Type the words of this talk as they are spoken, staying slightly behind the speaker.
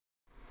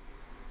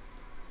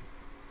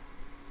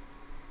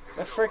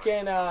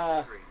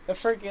the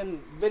freaking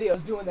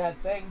video's doing that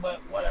thing, but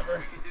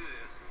whatever.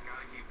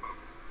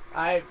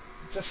 I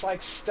just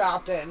like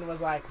stopped it and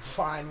was like,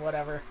 fine,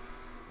 whatever,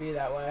 be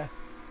that way.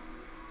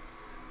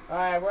 All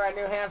right, we're at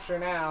New Hampshire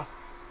now.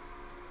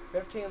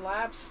 15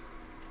 laps.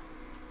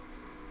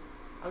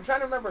 I'm trying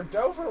to remember.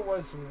 Dover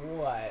was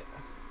what?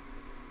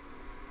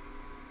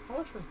 How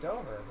much was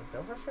Dover? Was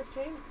Dover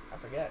 15? I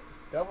forget.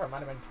 Dover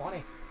might have been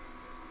 20.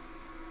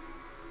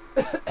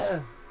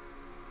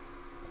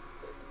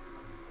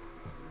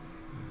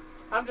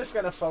 I'm just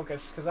going to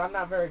focus because I'm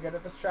not very good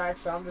at this track,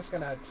 so I'm just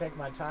going to take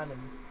my time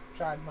and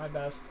try my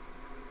best.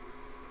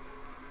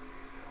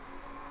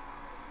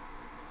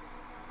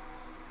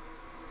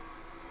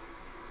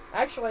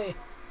 Actually,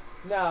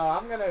 no,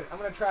 I'm gonna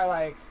try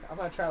like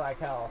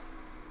hell.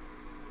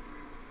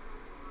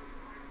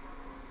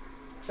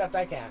 Except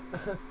I can't.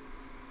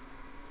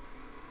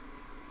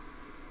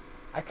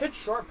 I could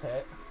short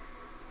pit.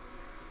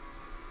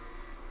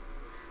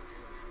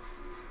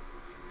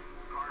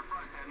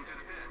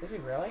 Is he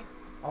really?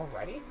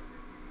 Already?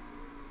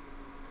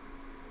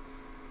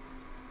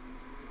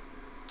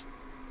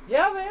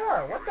 Yeah, they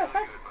are. What the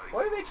heck?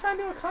 What are they trying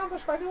to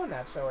accomplish by doing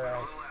that so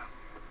early?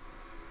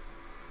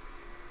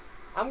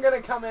 I'm going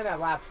to come in at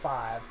lap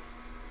 5.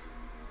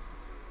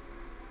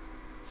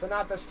 So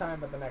not this time,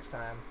 but the next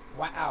time.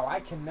 Wow, I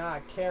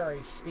cannot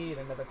carry speed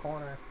into the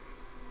corner.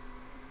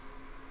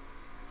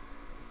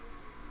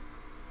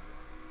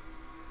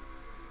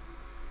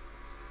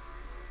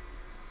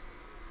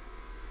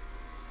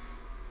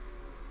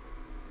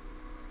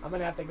 I'm going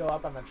to have to go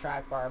up on the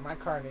track bar. My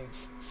car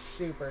needs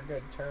super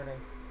good turning.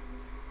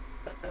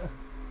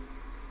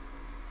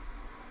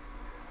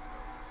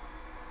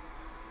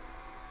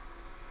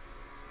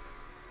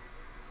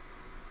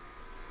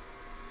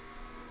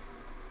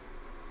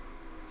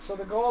 So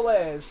the goal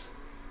is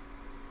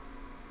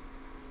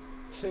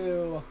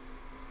to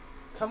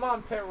come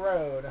on pit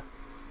road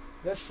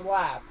this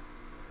lap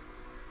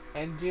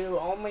and do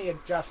only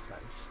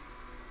adjustments.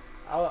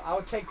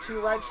 I'll take 2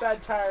 right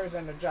side tires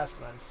and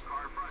adjustments.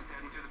 Car front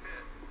heading to the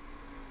pit.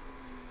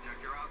 Check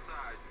your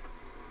outside.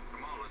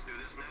 Come on, let's do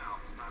this now.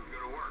 It's time to go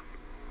to work.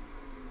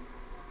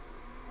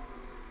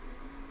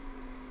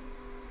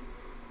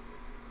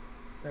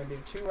 We're gonna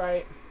do 2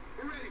 right.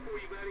 We're ready for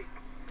you, buddy.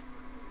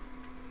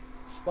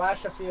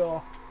 Splash of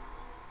fuel.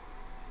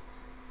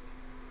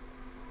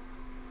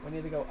 We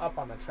need to go up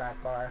on the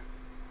track bar.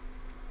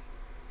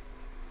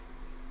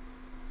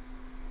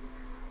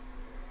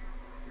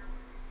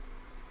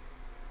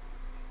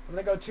 I'm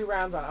gonna go 2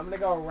 rounds on. I'm gonna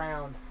go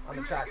around on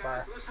the track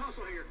bar. Let's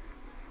hustle here.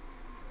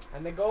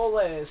 And the goal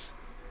is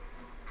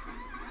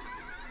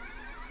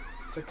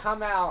to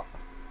come out,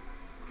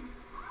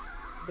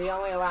 be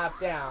only a lap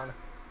down.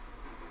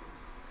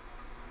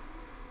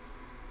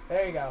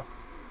 There you go.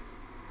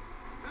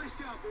 Nice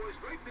job, boys.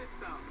 Great pit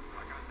stop.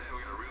 Like I said,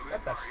 we got a real good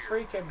What the car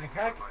here. freaking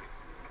heck?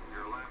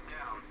 You're a lap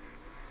down.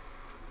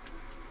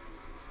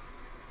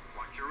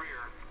 Watch your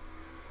rear.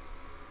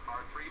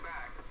 Car 3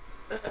 back.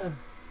 And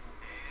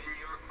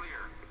you're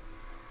clear.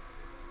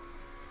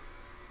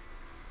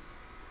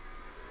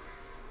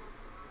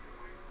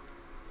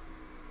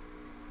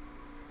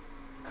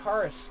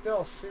 Car is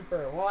still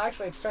super... Well,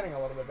 actually, it's turning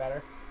a little bit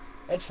better.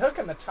 It's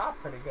hooking the top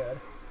pretty good.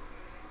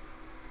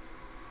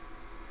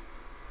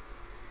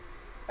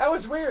 That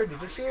was weird.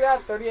 Did you see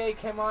that? 38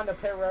 came on to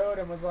pit road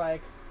and was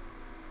like...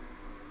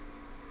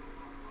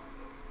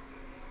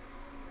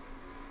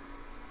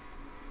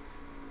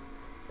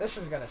 This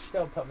is going to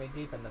still put me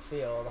deep in the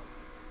field.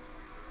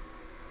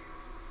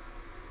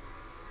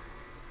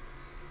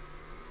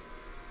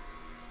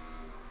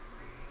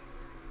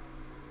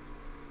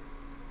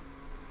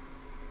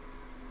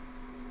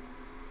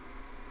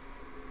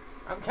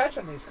 I'm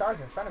catching these cars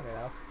in front of me,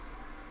 though.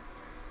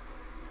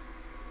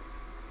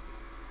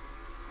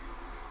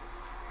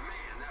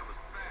 Man, that was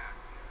fast.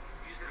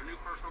 You set a new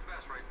personal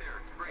best right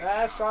there. Great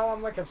That's job. all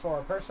I'm looking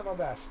for. Personal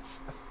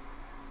bests.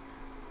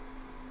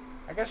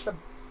 I guess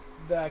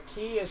the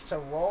key is to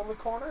roll the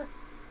corner,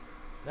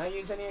 not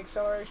use any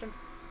acceleration.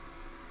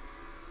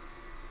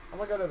 I'm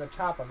going to go to the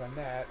top of the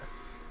net.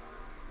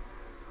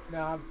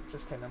 No, I'm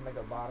just kidding. I'm going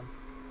to go bottom.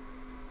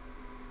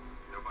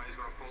 Nobody's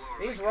gonna pull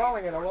over. He's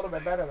rolling it a little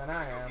bit better than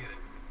I am.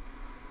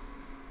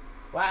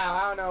 Wow,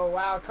 I don't know.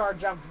 Wow, car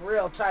jumped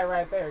real tight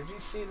right there. Did you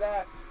see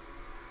that?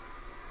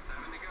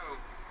 7 to go.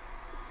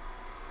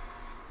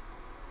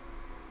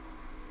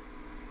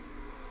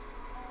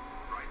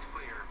 Right's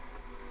clear.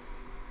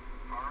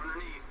 Car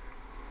underneath.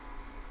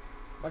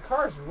 My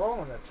car's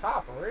rolling the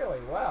top really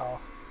well.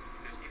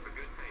 Just keep a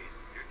good pace.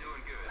 You're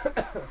doing good.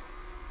 Left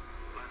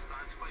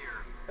side's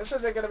clear. This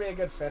isn't going to be a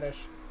good finish.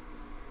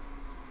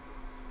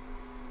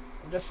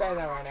 I'm just saying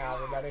that right now,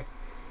 everybody.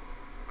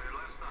 Clear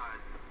left side.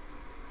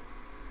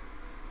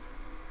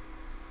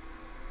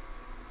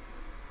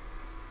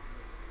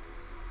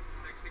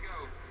 6 to go.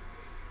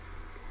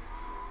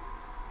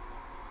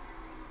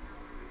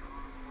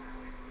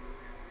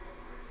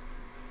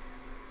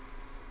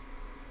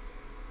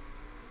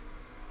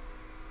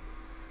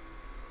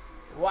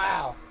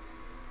 Wow.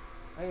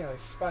 I nearly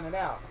spun it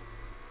out.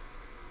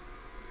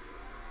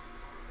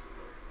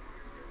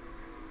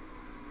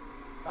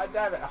 I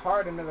dive it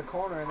hard into the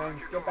corner and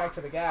then get back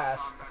to the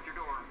gas. At your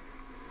door.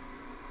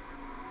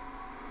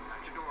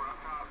 At your door, up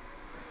top.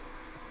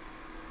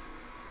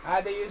 I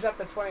had to use up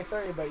the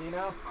 23, but you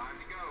know. 5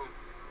 to go.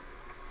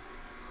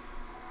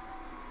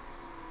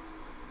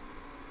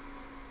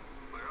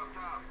 Clear up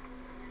top.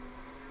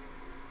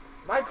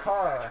 My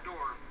car, At your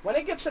door. when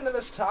it gets into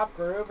this top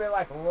groove, it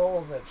like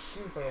rolls it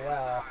super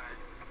well.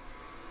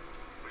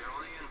 Clear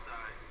on the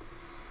inside.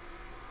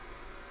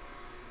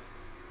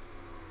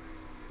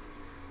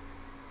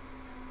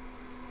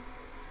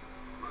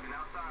 Looking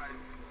outside.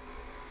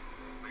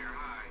 Clear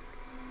high.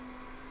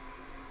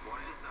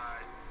 One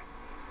inside.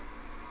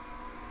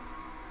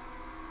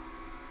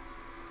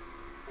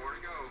 4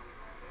 to go.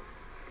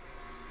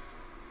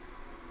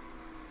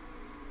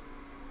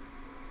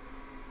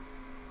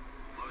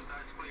 Low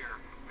side's clear.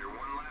 You're 1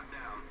 lap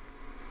down.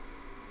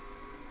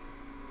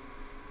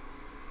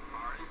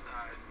 Car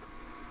inside.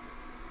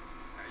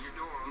 At your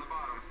door on the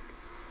bottom.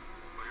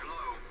 Clear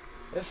low.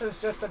 This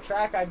is just a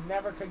track I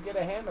never could get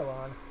a handle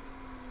on.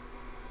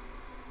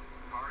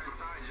 Car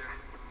inside you.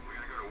 We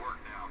gotta go to work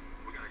now.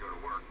 We gotta go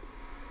to work.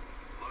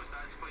 Low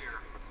side's clear.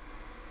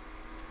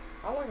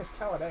 How long is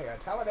Talladega?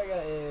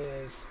 Talladega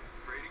is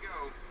 3 to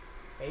go.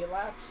 8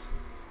 laps?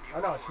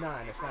 Oh no, it's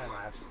 9. It's 9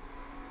 laps.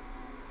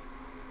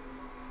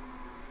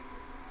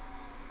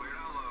 Clear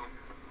down low.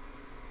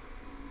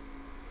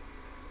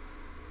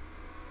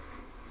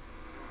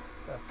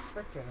 The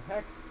frickin'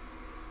 heck?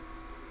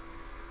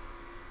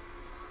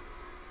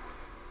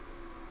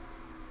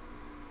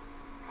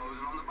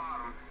 Closing on the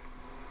bottom.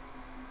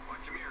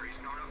 Watch your mirror. He's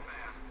coming up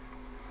fast.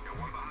 Got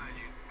 1 behind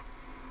you.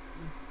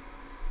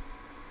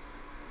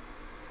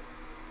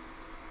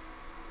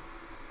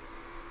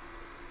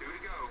 2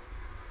 to go.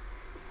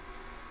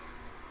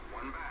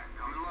 1 back.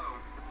 Coming low.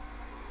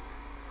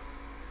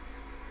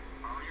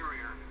 On your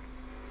rear.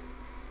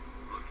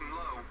 Looking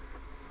low.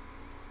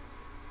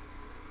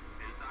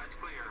 Inside's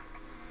clear.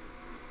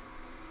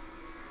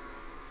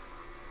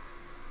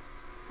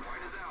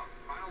 White is out.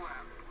 Final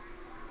lap.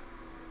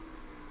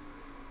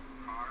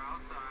 Car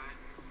outside.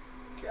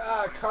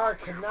 God, car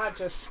cannot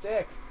just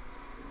stick.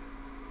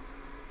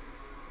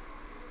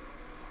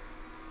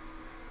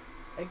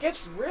 It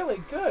gets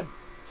really good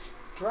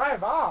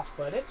drive off,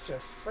 but it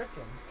just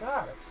freaking,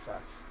 God, it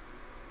sucks.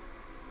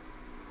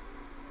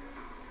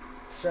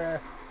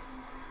 Sure.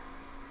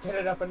 Get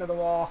it up into the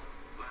wall.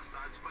 Left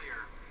side's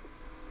clear.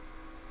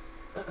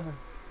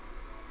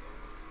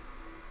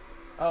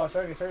 Oh,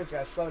 33's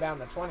got to slow down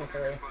to 23.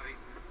 Buddy.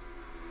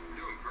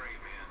 Doing great,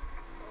 man.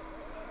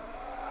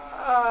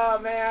 Oh,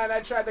 man, I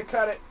tried to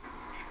cut it.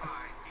 Keep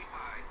high. Keep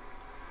high.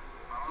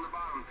 Car on the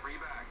bottom. 3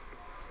 back.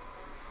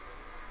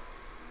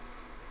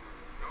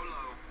 Go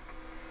low.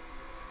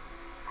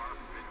 Car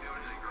midfield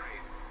isn't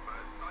great,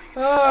 but all you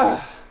can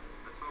do.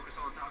 Let's focus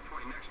on the top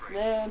 20 next race.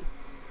 Man.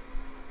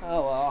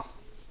 Oh, well.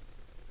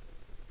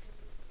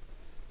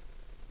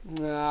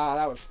 No,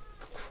 that was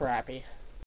crappy.